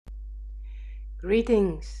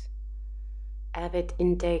Greetings, avid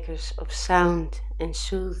intakers of sound and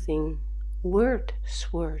soothing word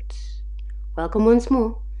swords. Welcome once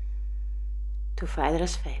more to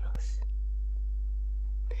Phaedra's Fables.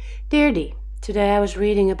 Dear Dee, today I was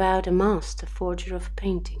reading about a master forger of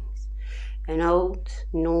paintings, an old,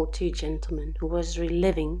 naughty gentleman who was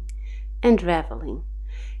reliving and reveling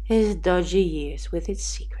his dodgy years with its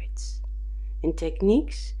secrets and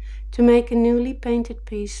techniques to make a newly painted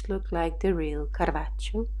piece look like the real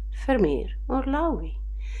Caravaggio, Vermeer, or Lowry.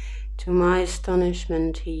 To my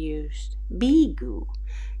astonishment, he used bee goo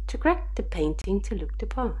to crack the painting to look the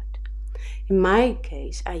part. In my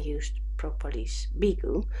case, I used propolis bee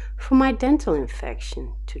goo for my dental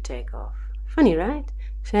infection to take off. Funny, right?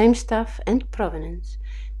 Same stuff and provenance,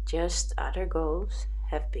 just other goals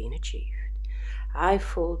have been achieved. I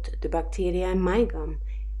fooled the bacteria in my gum,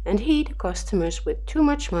 and he the customers with too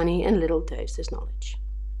much money and little taste as knowledge.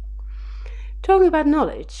 Talking about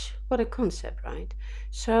knowledge, what a concept, right?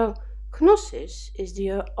 So, gnosis is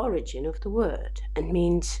the origin of the word and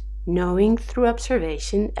means knowing through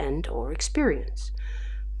observation and or experience.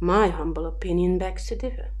 My humble opinion begs to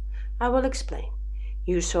differ. I will explain.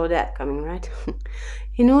 You saw that coming, right?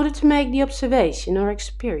 In order to make the observation or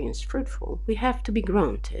experience fruitful, we have to be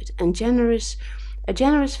granted a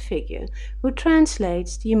generous figure who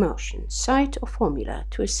translates the emotion, sight, or formula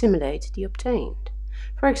to assimilate the obtained.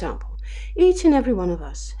 For example, each and every one of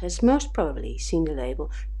us has most probably seen the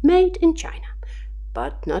label Made in China,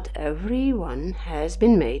 but not everyone has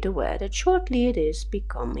been made aware that shortly it is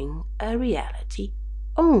becoming a reality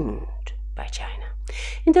owned by China.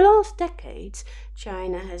 In the last decades,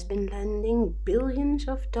 China has been lending billions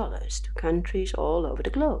of dollars to countries all over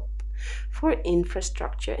the globe for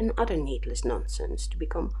infrastructure and other needless nonsense to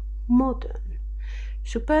become modern.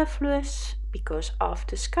 Superfluous because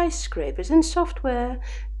after skyscrapers and software,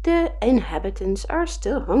 the inhabitants are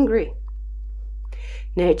still hungry.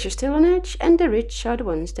 Nature's still on edge, and the rich are the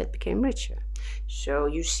ones that became richer. So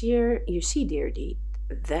you see, dear Dee,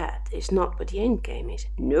 that is not what the end game is.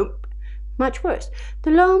 Nope. Much worse, the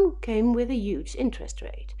loan came with a huge interest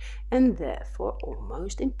rate, and therefore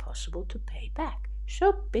almost impossible to pay back.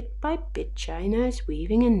 So bit by bit China is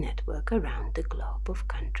weaving a network around the globe of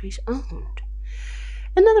countries owned.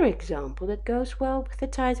 Another example that goes well with the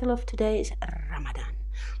title of today is Ramadan.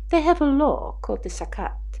 They have a law called the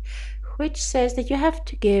Zakat, which says that you have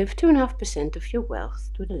to give 2.5% of your wealth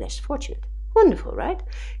to the less fortunate. Wonderful, right?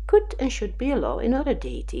 Could and should be a law in other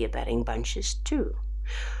deity-abetting bunches too.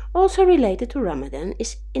 Also related to Ramadan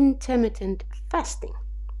is intermittent fasting.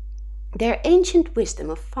 Their ancient wisdom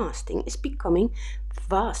of fasting is becoming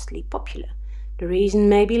vastly popular. The reason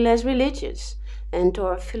may be less religious and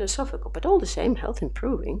or philosophical, but all the same health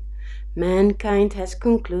improving. Mankind has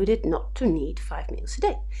concluded not to need 5 meals a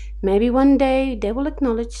day. Maybe one day they will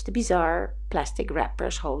acknowledge the bizarre plastic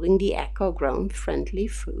wrappers holding the eco-grown friendly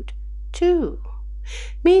food too.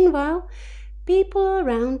 Meanwhile, people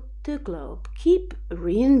around the globe keep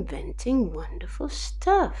reinventing wonderful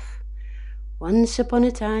stuff. Once upon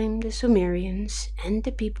a time, the Sumerians and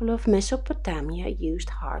the people of Mesopotamia used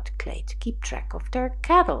hard clay to keep track of their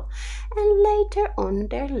cattle, and later on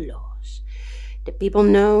their laws. The people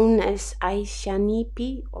known as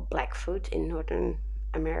Aishanipi, or Blackfoot in Northern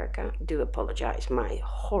America, do apologize my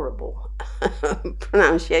horrible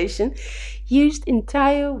pronunciation, used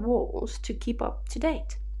entire walls to keep up to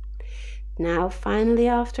date. Now, finally,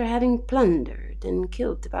 after having plundered and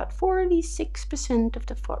killed about 46% of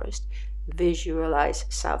the forest, visualize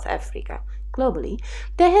South Africa globally,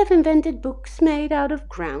 they have invented books made out of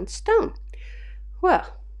ground stone. Well,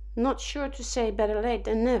 not sure to say better late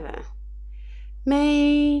than never.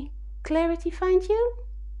 May clarity find you?